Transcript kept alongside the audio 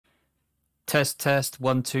Test, test,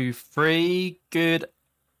 one, two, three. Good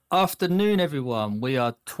afternoon, everyone. We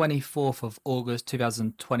are 24th of August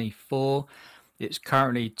 2024. It's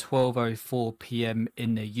currently 12:04 p.m.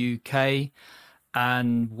 in the UK,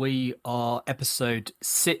 and we are episode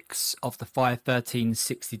 6 of the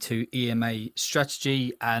 51362 EMA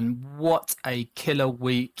strategy. And what a killer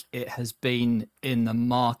week it has been in the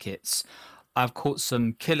markets. I've caught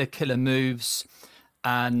some killer moves,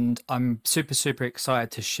 and I'm super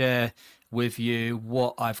excited to share with you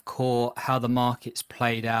what I've caught, how the market's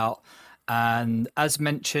played out. And as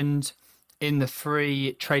mentioned in the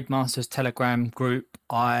free Trade Masters Telegram group,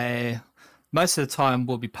 I most of the time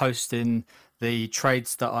will be posting the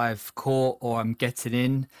trades that I've caught or I'm getting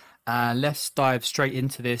in. Let's dive straight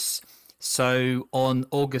into this. So on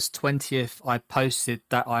August 20th, I posted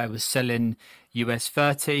that I was selling US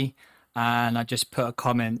 30, and I just put a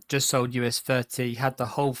comment, just sold US 30, had the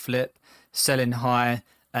whole flip, selling high,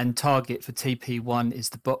 and target for TP1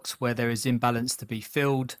 is the box where there is imbalance to be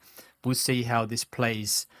filled. We'll see how this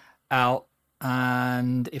plays out.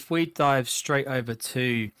 And if we dive straight over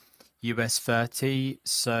to US 30,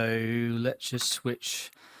 so let's just switch.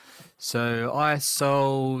 So I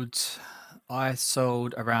sold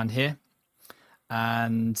around here,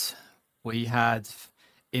 and we had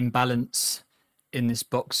imbalance in this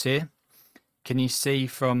box here. Can you see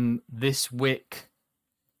from this wick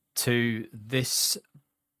to this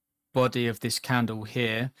body of this candle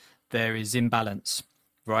here, there is imbalance,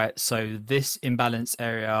 right? So this imbalance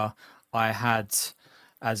area I had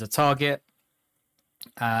as a target,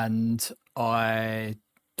 and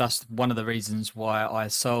that's one of the reasons why I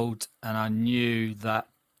sold, and I knew that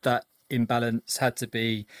that imbalance had to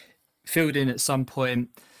be filled in at some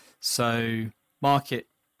point. So market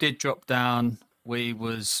did drop down, we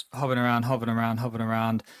was hovering around,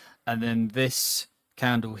 and then this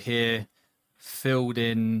candle here filled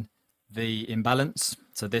in the imbalance.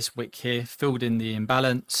 So this wick here filled in the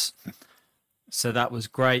imbalance, so that was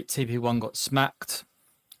great. TP1 got smacked,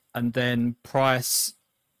 and then price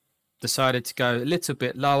decided to go a little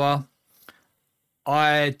bit lower.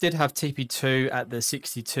 I did have TP2 at the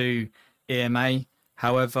 62 EMA,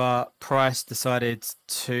 however price decided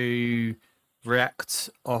to react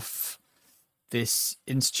off this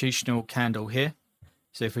institutional candle here.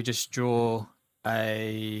 So if we just draw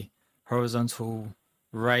a horizontal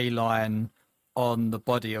ray line on the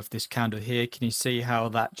body of this candle here, can you see how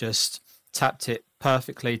that just tapped it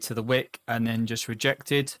perfectly to the wick and then just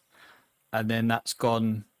rejected, and then that's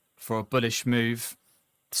gone for a bullish move?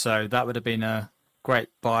 So that would have been a great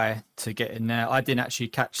buy to get in there. I didn't actually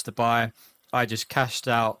catch the buy, I just cashed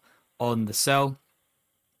out on the sell.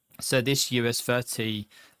 So this US 30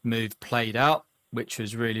 move played out, which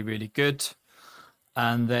was really good.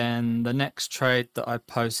 And then the next trade that I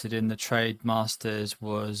posted in the Trade Masters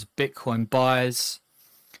was Bitcoin buys.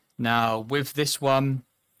 Now with this one,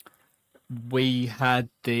 we had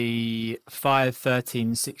the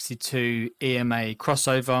 51362 EMA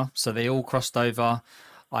crossover, so they all crossed over.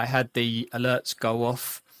 I had the alerts go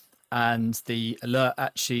off, and the alert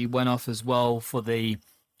actually went off as well for the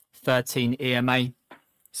 13 EMA.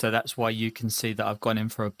 So that's why you can see that I've gone in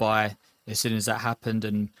for a buy as soon as that happened,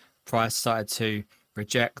 and price started to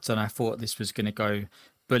reject, and I thought this was going to go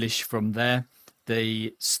bullish from there.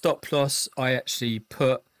 The stop loss I actually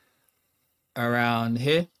put around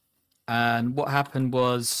here, and what happened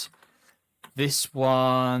was this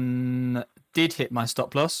one did hit my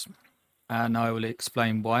stop loss, and I will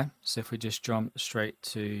explain why. So if we just jump straight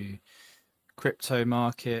to crypto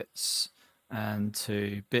markets and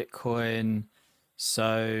to Bitcoin,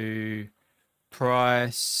 so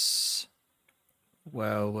price,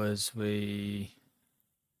 where was we?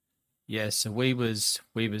 Yeah, so we was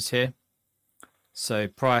here. So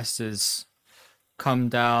price has come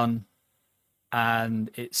down, and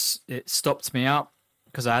it stopped me out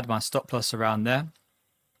because I had my stop loss around there.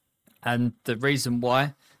 And the reason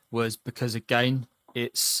why was because, again,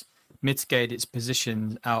 it's mitigated its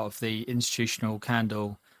position out of the institutional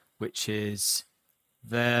candle, which is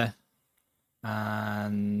there,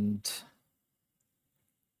 and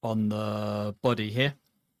on the body here.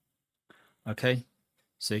 Okay,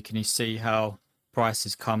 so can you see how price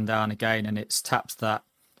has come down again, and it's tapped that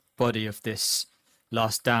body of this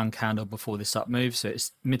last down candle before this up move, so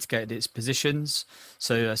it's mitigated its positions.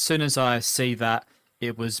 So as soon as I see that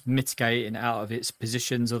it was mitigating out of its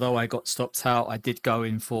positions, although I got stopped out, I did go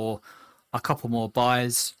in for a couple more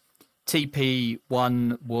buys.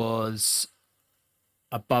 TP1 was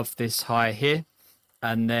above this high here,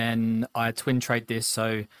 and then I twin trade this,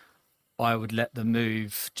 so I would let the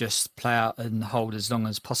move just play out and hold as long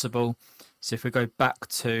as possible. So if we go back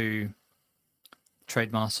to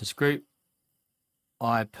Trade Masters group,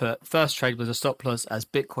 I put first trade was a stop loss as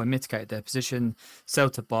Bitcoin mitigated their position, sell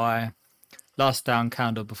to buy, last down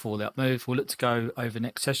candle before the up move. We'll look to go over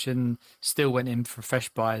next session. Still went in for fresh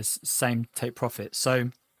buys, same take profit. So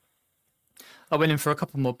I went in for a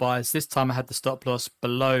couple more buys. This time I had the stop loss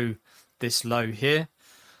below this low here.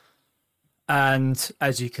 And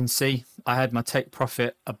as you can see, I had my take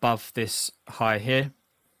profit above this high here.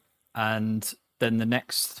 And then the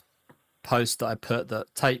next post that I put,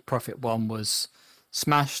 that take profit one was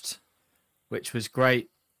smashed, which was great.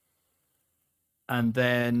 And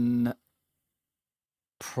then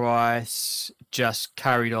price just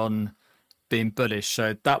carried on being bullish.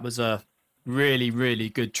 So that was a really, really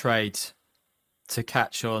good trade to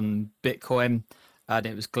catch on Bitcoin. And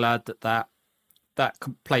it was glad that that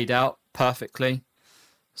played out perfectly.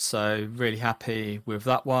 So really happy with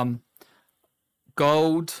that one.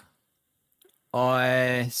 Gold,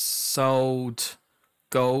 I sold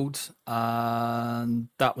gold, and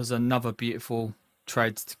that was another beautiful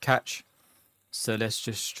trade to catch. So let's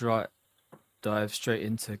just dive straight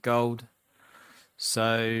into gold.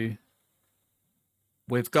 So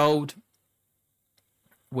with gold,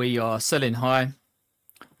 we are selling high.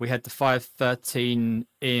 We had the 513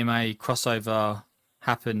 EMA crossover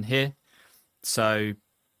happen here. So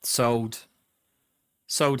sold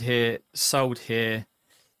here, sold here.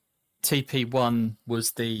 TP1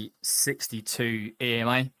 was the 62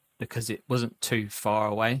 EMA because it wasn't too far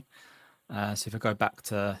away. So if I go back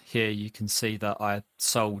to here, you can see that I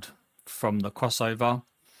sold from the crossover,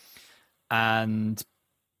 and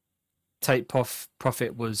take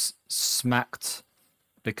profit was smacked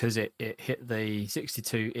because it hit the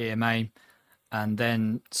 62 EMA and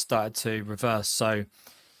then started to reverse. So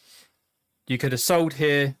you could have sold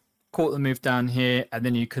here, caught the move down here, and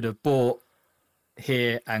then you could have bought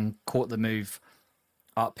here and caught the move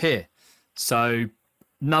up here. So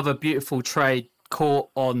another beautiful trade caught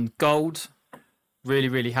on gold. Really,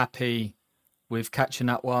 really happy with catching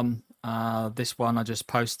that one. This one I just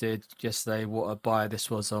posted yesterday, what a buy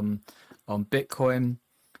this was on Bitcoin.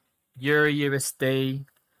 EURUSD,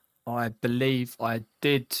 I believe I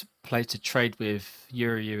did place a trade with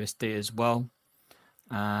EURUSD as well.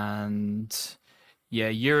 And yeah,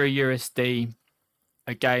 EURUSD,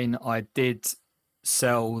 again, I did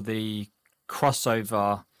sell the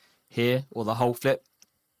crossover here, or the whole flip,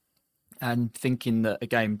 and thinking that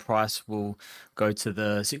again price will go to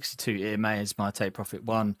the 62 EMA as my take profit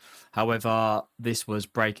one. However, this was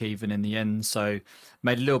break even in the end, so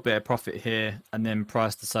made a little bit of profit here, and then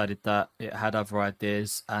price decided that it had other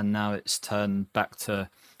ideas, and now it's turned back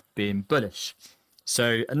to being bullish.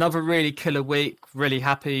 So another really killer week. Really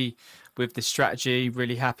happy with this strategy,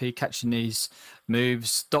 really happy catching these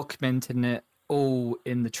moves, documenting it all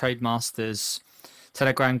in the Trade Masters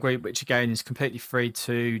Telegram group, which again is completely free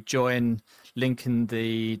to join. Link in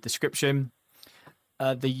the description.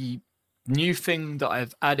 The new thing that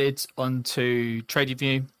I've added onto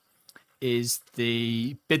TradingView is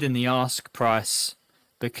the bid and the ask price,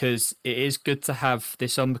 because it is good to have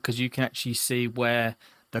this on because you can actually see where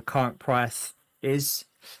the current price is.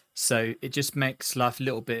 So it just makes life a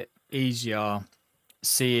little bit easier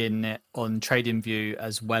seeing it on TradingView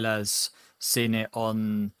as well as seeing it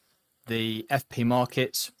on the FP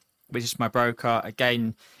Markets, which is my broker.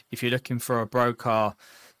 Again, if you're looking for a broker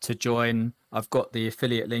to join, I've got the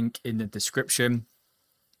affiliate link in the description.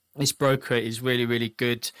 This broker is really, really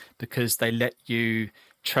good because they let you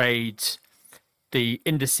trade the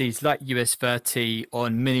indices like US30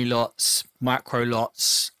 on mini lots, micro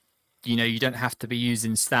lots. You know, you don't have to be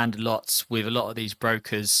using standard lots with a lot of these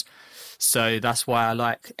brokers. So that's why I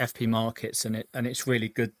like FP Markets, and it's really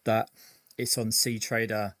good that it's on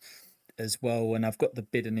CTrader as well. And I've got the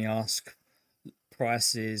bid and the ask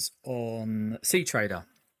prices on CTrader.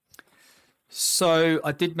 So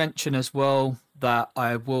I did mention as well that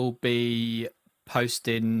I will be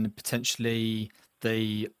posting potentially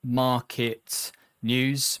the market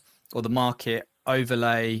news or the market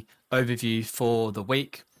overview for the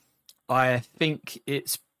week. I think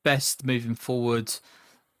it's best moving forward.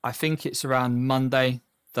 I think it's around Monday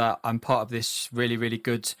that I'm part of this really, really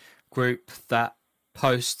good group that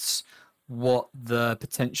posts what the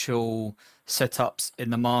potential setups in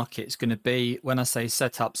the market is going to be. When I say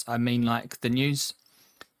setups, I mean like the news.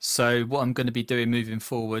 So what I'm going to be doing moving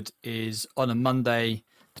forward is on a Monday,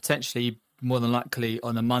 potentially more than likely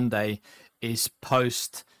on a Monday, is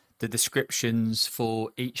post the descriptions for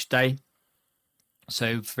each day.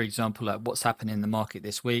 So for example, like what's happening in the market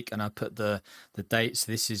this week, and I put the dates.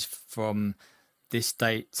 This is from this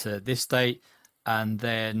date to this date, and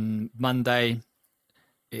then Monday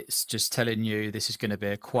it's just telling you this is going to be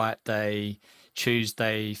a quiet day.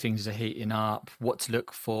 Tuesday, things are heating up, what to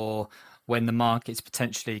look for when the market's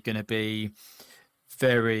potentially going to be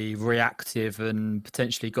very reactive and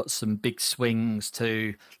potentially got some big swings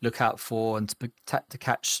to look out for, and to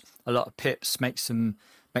catch a lot of pips, make some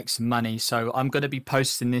money. So I'm going to be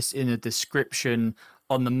posting this in the description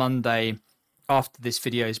on the Monday after this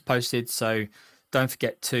video is posted. So don't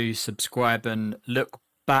forget to subscribe and look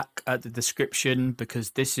back at the description,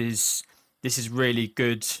 because this is really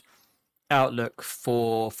good outlook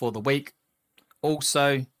for the week.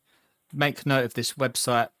 Also, make note of this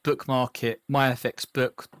website, bookmark it,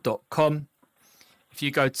 myfxbook.com. If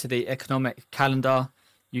you go to the economic calendar,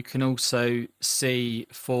 you can also see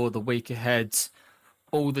for the week ahead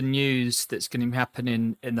all the news that's going to be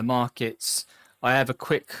happening in the markets. I have a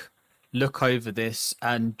quick look over this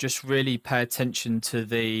and just really pay attention to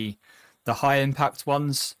the high impact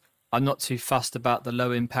ones. I'm not too fussed about the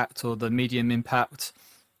low impact or the medium impact,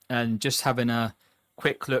 and just having a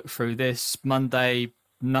quick look through this. Monday,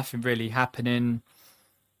 nothing really happening.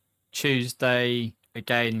 Tuesday,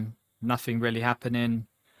 again, nothing really happening.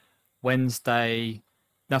 Wednesday,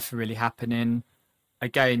 nothing really happening.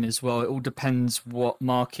 Again, as well, it all depends what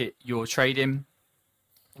market you're trading.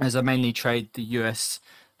 As I mainly trade the US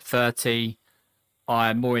 30,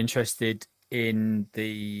 I'm more interested in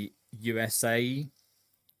the USA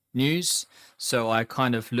news, so I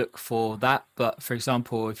kind of look for that. But for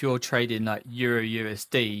example, if you're trading like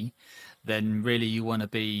EURUSD, then really you want to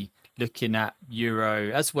be looking at euro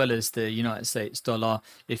as well as the United States dollar.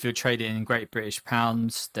 If you're trading in Great British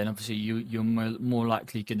pounds, then obviously you're more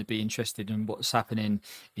likely going to be interested in what's happening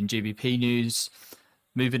in GBP news.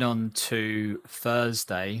 Moving on to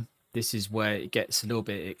Thursday, this is where it gets a little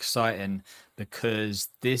bit exciting, because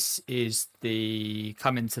this is the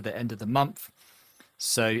coming to the end of the month.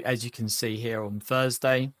 So as you can see here, on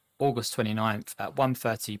Thursday, August 29th at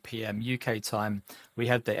 1:30 p.m. UK time, we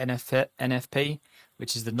have the NFP,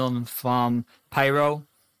 which is the non-farm payroll.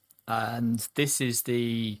 And this is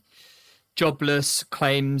the jobless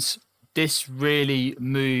claims. This really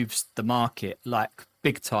moves the market like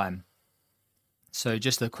big time. So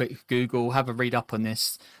just a quick Google, have a read up on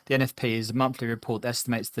this. The NFP is a monthly report that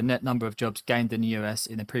estimates the net number of jobs gained in the US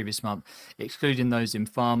in the previous month, excluding those in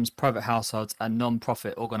farms, private households, and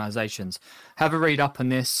non-profit organizations. Have a read up on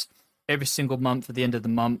this. Every single month at the end of the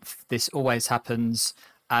month, this always happens,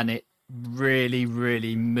 and it really,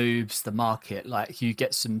 really moves the market. Like, you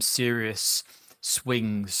get some serious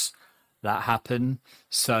swings that happen.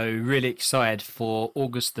 So really excited for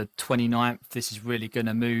August the 29th. This is really going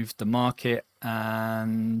to move the market,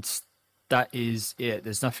 and that is it.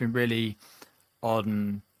 There's nothing really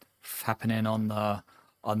happening on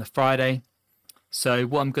the Friday. So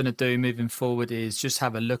what I'm going to do moving forward is just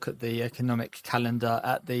have a look at the economic calendar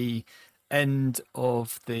at the end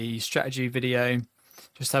of the strategy video.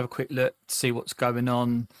 Just have a quick look, see what's going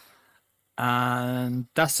on, and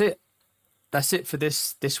that's it. That's it for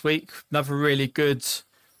this week. Another really good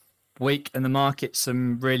week in the market.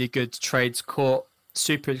 Some really good trades caught.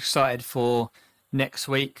 Super excited for next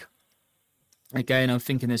week. Again, I'm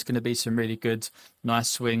thinking there's going to be some really good, nice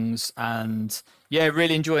swings, and yeah,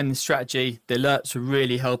 really enjoying the strategy. The alerts are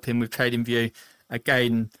really helping with TradingView.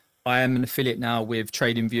 Again, I am an affiliate now with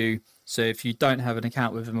TradingView, so if you don't have an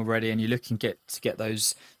account with them already and you're looking to get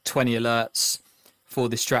those 20 alerts for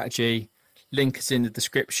the strategy, link is in the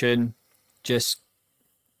description. Just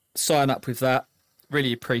sign up with that.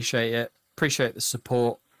 Really appreciate it. Appreciate the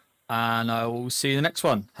support, and I will see you in the next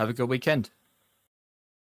one. Have a good weekend.